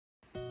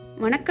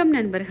வணக்கம்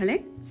நண்பர்களே,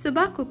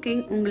 சுபா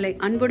குக்கிங் உங்களை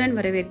அன்புடன்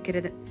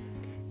வரவேற்கிறது.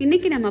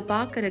 இன்னைக்கு நம்ம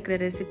பார்க்க இருக்கிற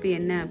ரெசிபி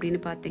என்ன அப்படின்னு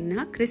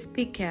பார்த்தீங்கன்னா,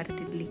 கிறிஸ்பி கேரட்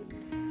இட்லி.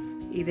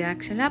 இது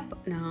ஆக்சுவலாக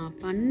நான்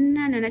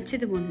பண்ண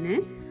நினச்சது ஒன்று,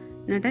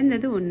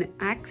 நடந்தது ஒன்று.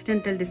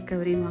 ஆக்சிடென்டல்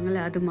டிஸ்கவரின்னு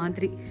வாங்கல, அது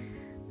மாதிரி.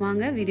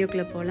 வாங்க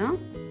வீடியோக்குள்ளே போகலாம்.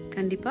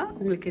 கண்டிப்பாக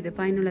உங்களுக்கு இது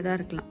பயனுள்ளதாக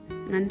இருக்கலாம்.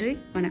 நன்றி,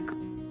 வணக்கம்.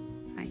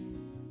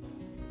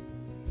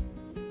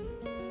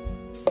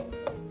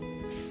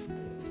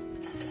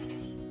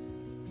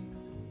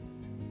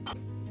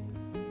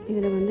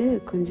 இதில் வந்து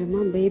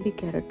கொஞ்சமாக பேபி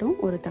கேரட்டும்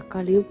ஒரு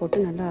தக்காளியும் போட்டு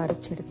நல்லா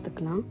அரைச்சி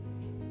எடுத்துக்கலாம்.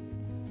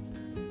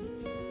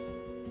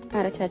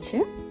 அரைச்சாச்சு.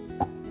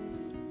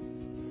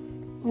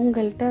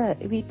 உங்கள்கிட்ட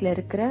வீட்டில்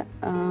இருக்கிற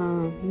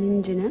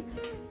மிஞ்சின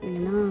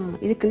இல்லைன்னா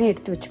இதுக்குன்னே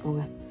எடுத்து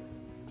வச்சுக்கோங்க.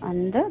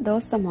 அந்த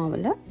தோசை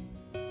மாவில்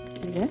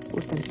இதை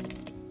ஊற்றணும்.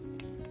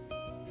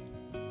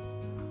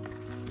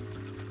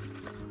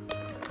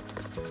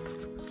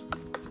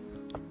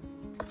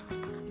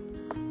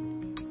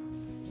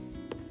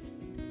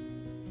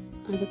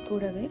 அது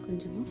கூடவே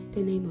கொஞ்சமாக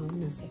திணை மாவு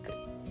நான்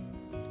சேர்க்குறேன்.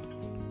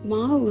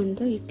 மாவு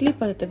வந்து இட்லி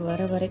பதத்துக்கு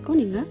வர வரைக்கும்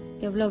நீங்கள்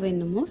எவ்வளோ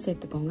வேணுமோ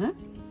சேர்த்துக்கோங்க.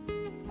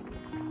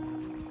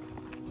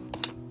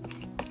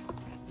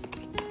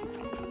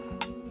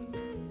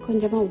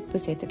 கொஞ்சமாக உப்பு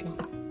சேர்த்துக்கலாம்.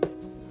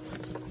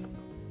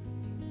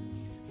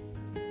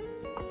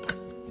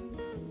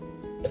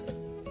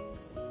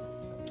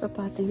 இப்போ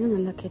பார்த்தீங்கன்னா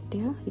நல்லா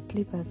கெட்டியாக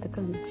இட்லி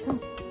பதத்துக்கு வந்துச்சா,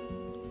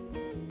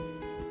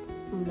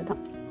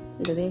 அவ்வளோதான்.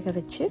 இதை வேக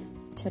வச்சு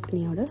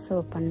சட்னியோட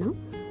சர்வ் பண்ணால்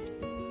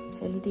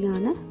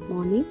ஹெல்தியான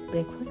மார்னிங்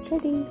பிரேக்ஃபாஸ்ட்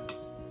ரெடி.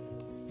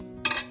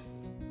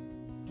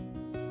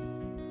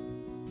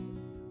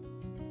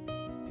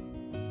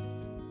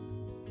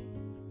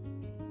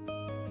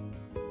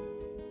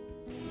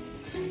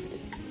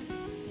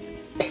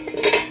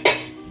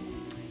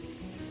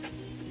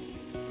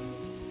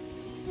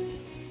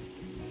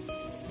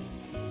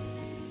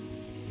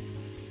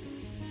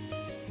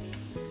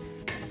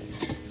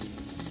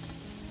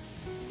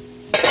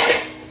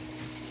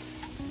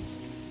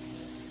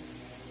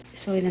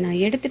 ஸோ இதை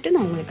நான் எடுத்துகிட்டு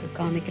நான் உங்களுக்கு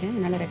காமிக்கிறேன்.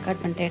 என்னால் ரெக்கார்ட்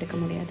பண்ணிட்டே எடுக்க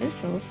முடியாது.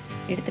 ஸோ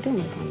எடுத்துகிட்டு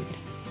உங்களுக்கு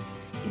காமிக்கிறேன்.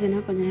 இதை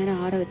நான் கொஞ்சம் நேரம்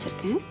ஆற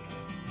வச்சுருக்கேன்.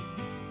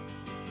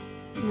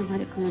 இந்த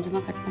மாதிரி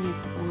கொஞ்சமாக கட் பண்ணி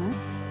எடுத்துக்கோங்க.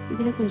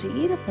 இதில் கொஞ்சம்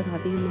ஈரப்பதம்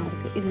அதிகமாக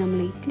இருக்குது. இது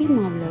நம்மளை இட்லி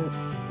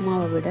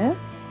மாவை விட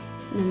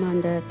நம்ம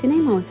அந்த திணை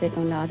மாவு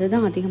சேர்த்தோம்ல,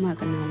 அதுதான் அதிகமாக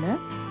இருக்கிறதுனால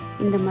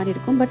இந்த மாதிரி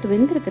இருக்கும். பட்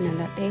வெந்திருக்கு,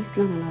 நல்லா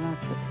டேஸ்ட்லாம் நல்லா தான்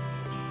இருக்குது.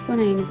 ஸோ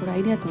நான் எனக்கு ஒரு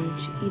ஐடியா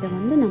தோணுச்சு. இதை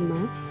வந்து நம்ம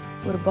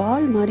ஒரு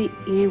பால் மாதிரி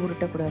ஏன்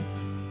உருட்டக்கூடாது,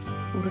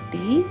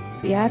 உருட்டி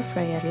ஏர்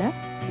ஃப்ரையரில்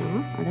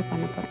நான் அதை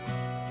பண்ண போகிறேன்.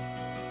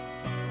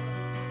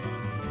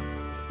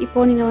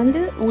 இப்போது நீங்கள் வந்து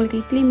உங்களுக்கு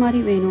இட்லி மாதிரி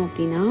வேணும்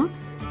அப்படின்னா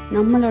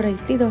நம்மளோட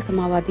இட்லி தோசை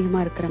மாவு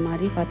அதிகமாக இருக்கிற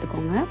மாதிரி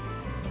பார்த்துக்கோங்க.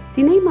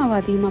 திணை மாவு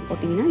அதிகமாக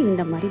போட்டிங்கன்னா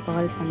இந்த மாதிரி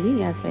பால் பண்ணி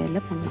ஏர்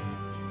ஃப்ரையரில் பண்ணலாம்.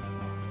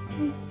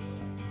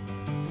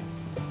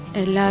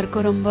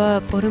 எல்லாருக்கும் ரொம்ப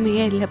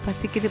பொறுமையே இல்லை,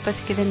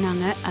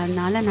 பசிக்குதுன்னாங்க.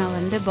 அதனால நான்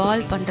வந்து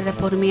பால் பண்ணுறதை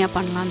பொறுமையாக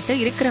பண்ணலான்ட்டு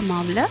இருக்கிற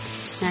மாவில்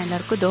நான்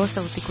எல்லாருக்கும்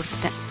தோசை ஊற்றி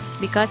கொடுத்துட்டேன்.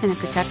 பிகாஸ்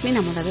எனக்கு சட்னி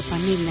நான் முதல்ல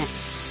பண்ணியிருந்தேன்.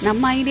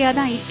 நம்ம ஐடியா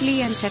தான் இட்லி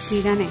அண்ட் சட்னி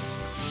தானே.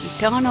 It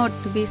turn out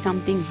to be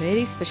something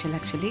very special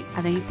actually.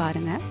 அதையும்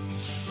பாருங்கள்.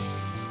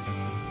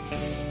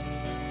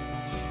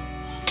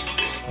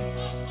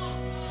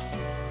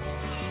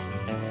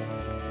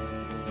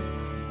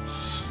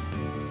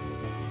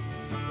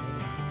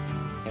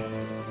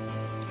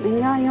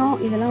 வெங்காயம்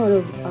இதெல்லாம் ஒரு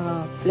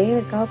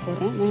ஃப்ளேவருக்காக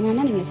போடுறேன்.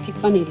 வேணான்னா நீங்கள்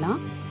ஸ்கிப்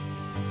பண்ணிடலாம்.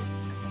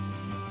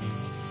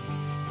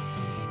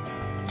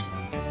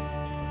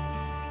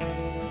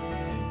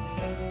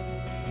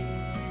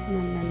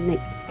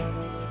 நல்லெண்ணெய்,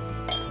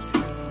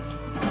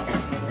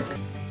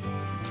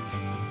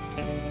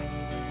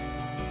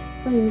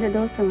 ஸோ இந்த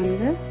தோசை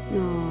வந்து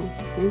நான்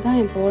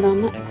வெங்காயம்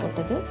போடாமல்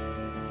போட்டது.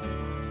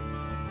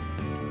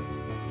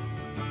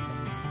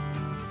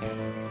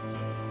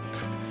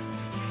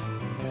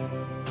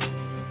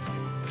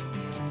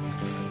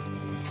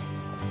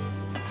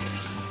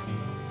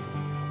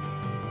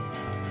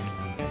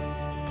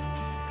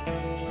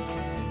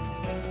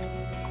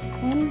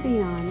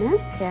 ஹெல்தியான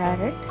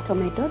கேரட்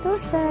டொமேட்டோ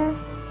தோசை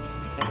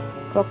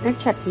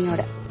கோகனட்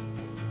சட்னியோட.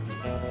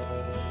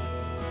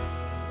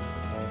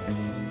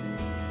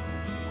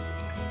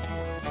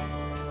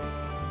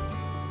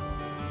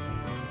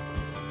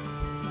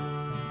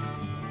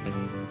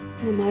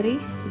 இந்த மாதிரி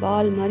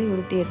பால் மாதிரி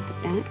உருட்டி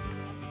எடுத்துட்டேன்.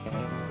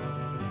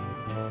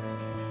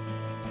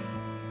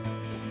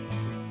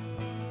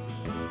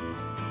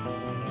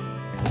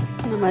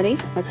 இந்த மாதிரி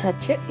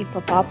வச்சாச்சு.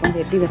 இப்போ பார்ப்போம்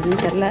எப்படி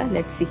வருதுன்னு தெரியல.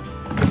 Let's see.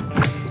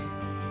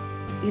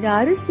 இது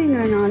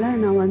அரிசிங்கிறனால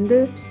நான் வந்து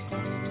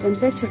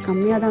டெம்பரேச்சர்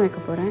கம்மியாக தான் வைக்க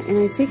போகிறேன்.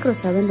 ஏன்னா சீக்கிரம்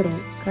செவந்துடும்,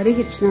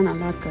 கருகிடுச்சுன்னா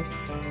நல்லா இருக்காது.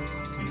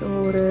 ஸோ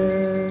ஒரு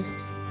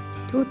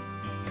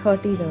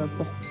 2:30 இதை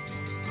வைப்போம்.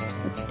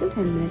 வச்சுட்டு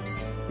 10 minutes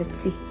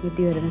லெட்ஸ் see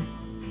எப்படி வருது.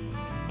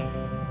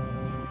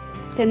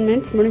 10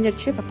 minutes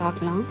முடிஞ்சிடுச்சு. இப்போ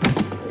பார்க்கலாம்.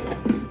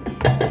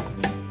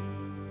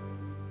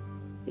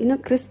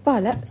 இன்னும் கிறிஸ்பாக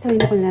இல்லை. ஸோ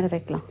இன்னும் கொஞ்சம் நேரம்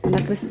வைக்கலாம்,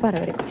 நல்லா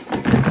கிறிஸ்பாக வரைக்கும்.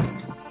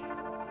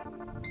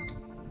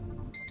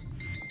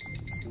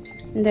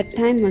 இந்த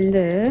டைம்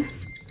வந்து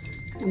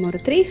நம்ம ஒரு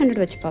 300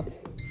 வச்சு பார்ப்போம்.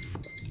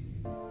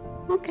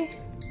 Okay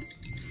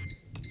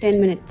 10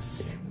 minutes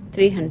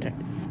 300.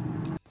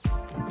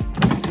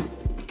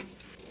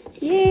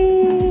 A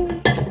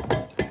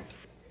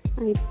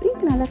I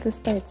think நல்லா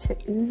கிறிஸ்ப் ஆயிடுச்சு.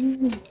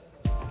 இன்னும்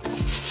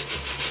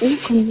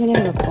கொஞ்ச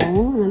நேரம்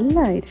வைப்போம்.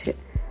 நல்லா ஆயிடுச்சு.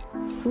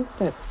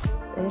 Super,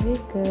 very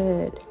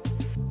good.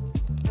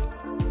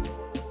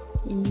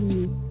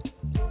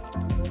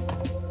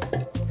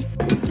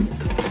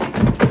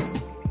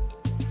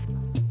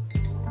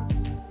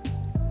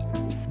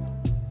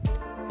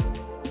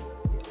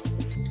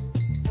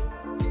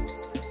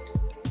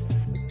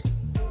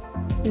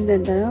 இந்த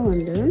தடவை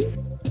வந்து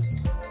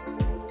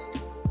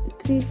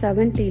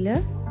 370ல்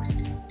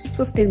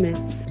 15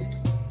 minutes.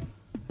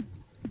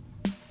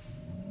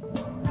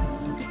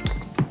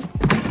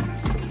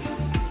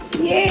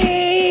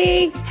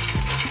 Yay!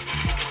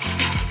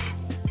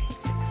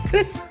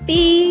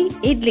 Crispy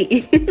idli.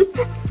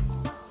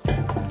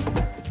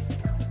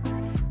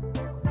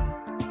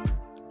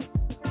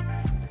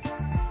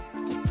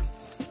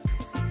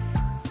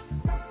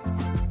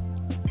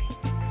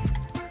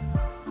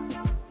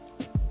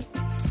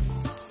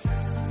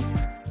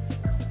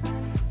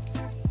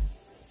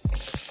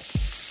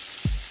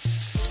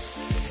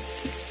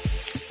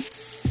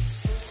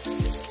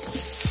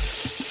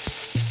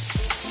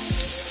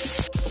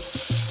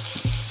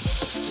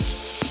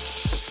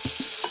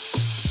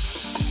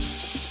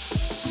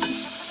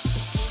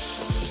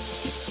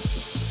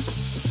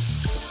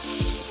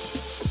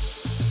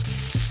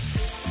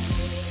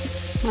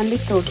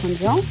 மல்லித்தூள்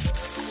கொஞ்சம்,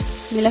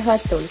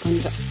 மிளகாத்தூள்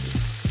கொஞ்சம்.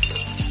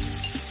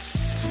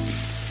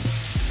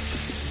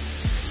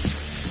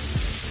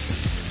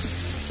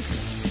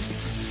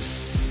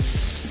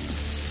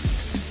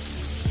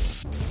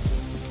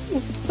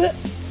 உப்பு,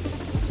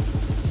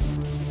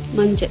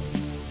 மஞ்சள்.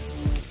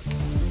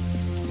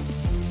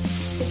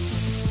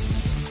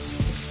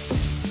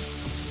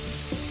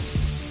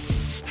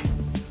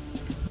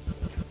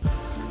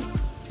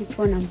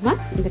 இப்போ நம்ம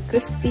இந்த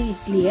கிறிஸ்பி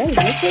இட்லியை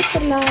இதில்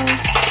சேர்த்துடலாம்.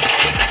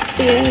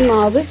 தேன்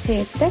மாவு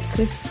சேர்த்த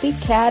crispy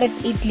carrot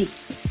idli.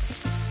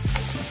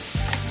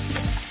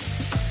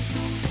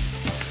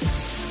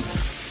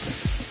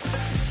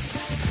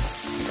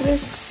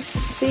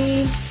 Crispy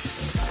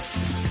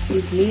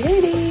idli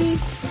ready.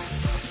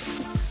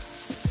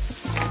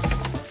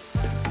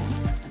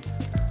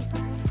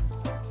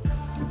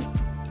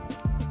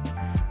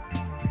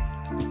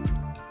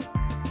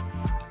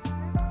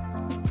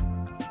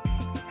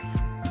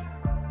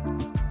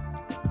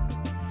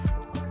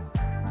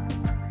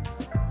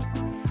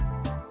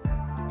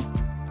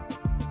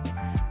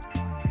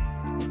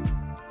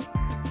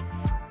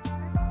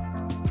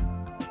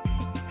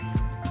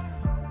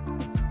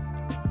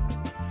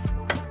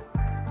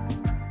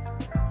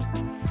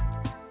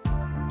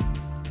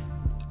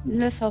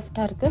 நல்லா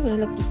சாஃப்டா இருக்கு,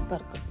 வெளியில கிறிஸ்பா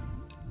இருக்கு.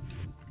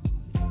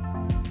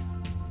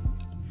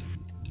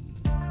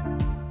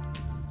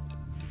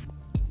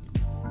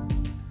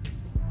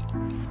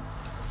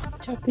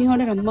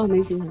 சட்னியோட ரொம்ப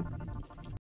அமேசிங்கா இருக்கு.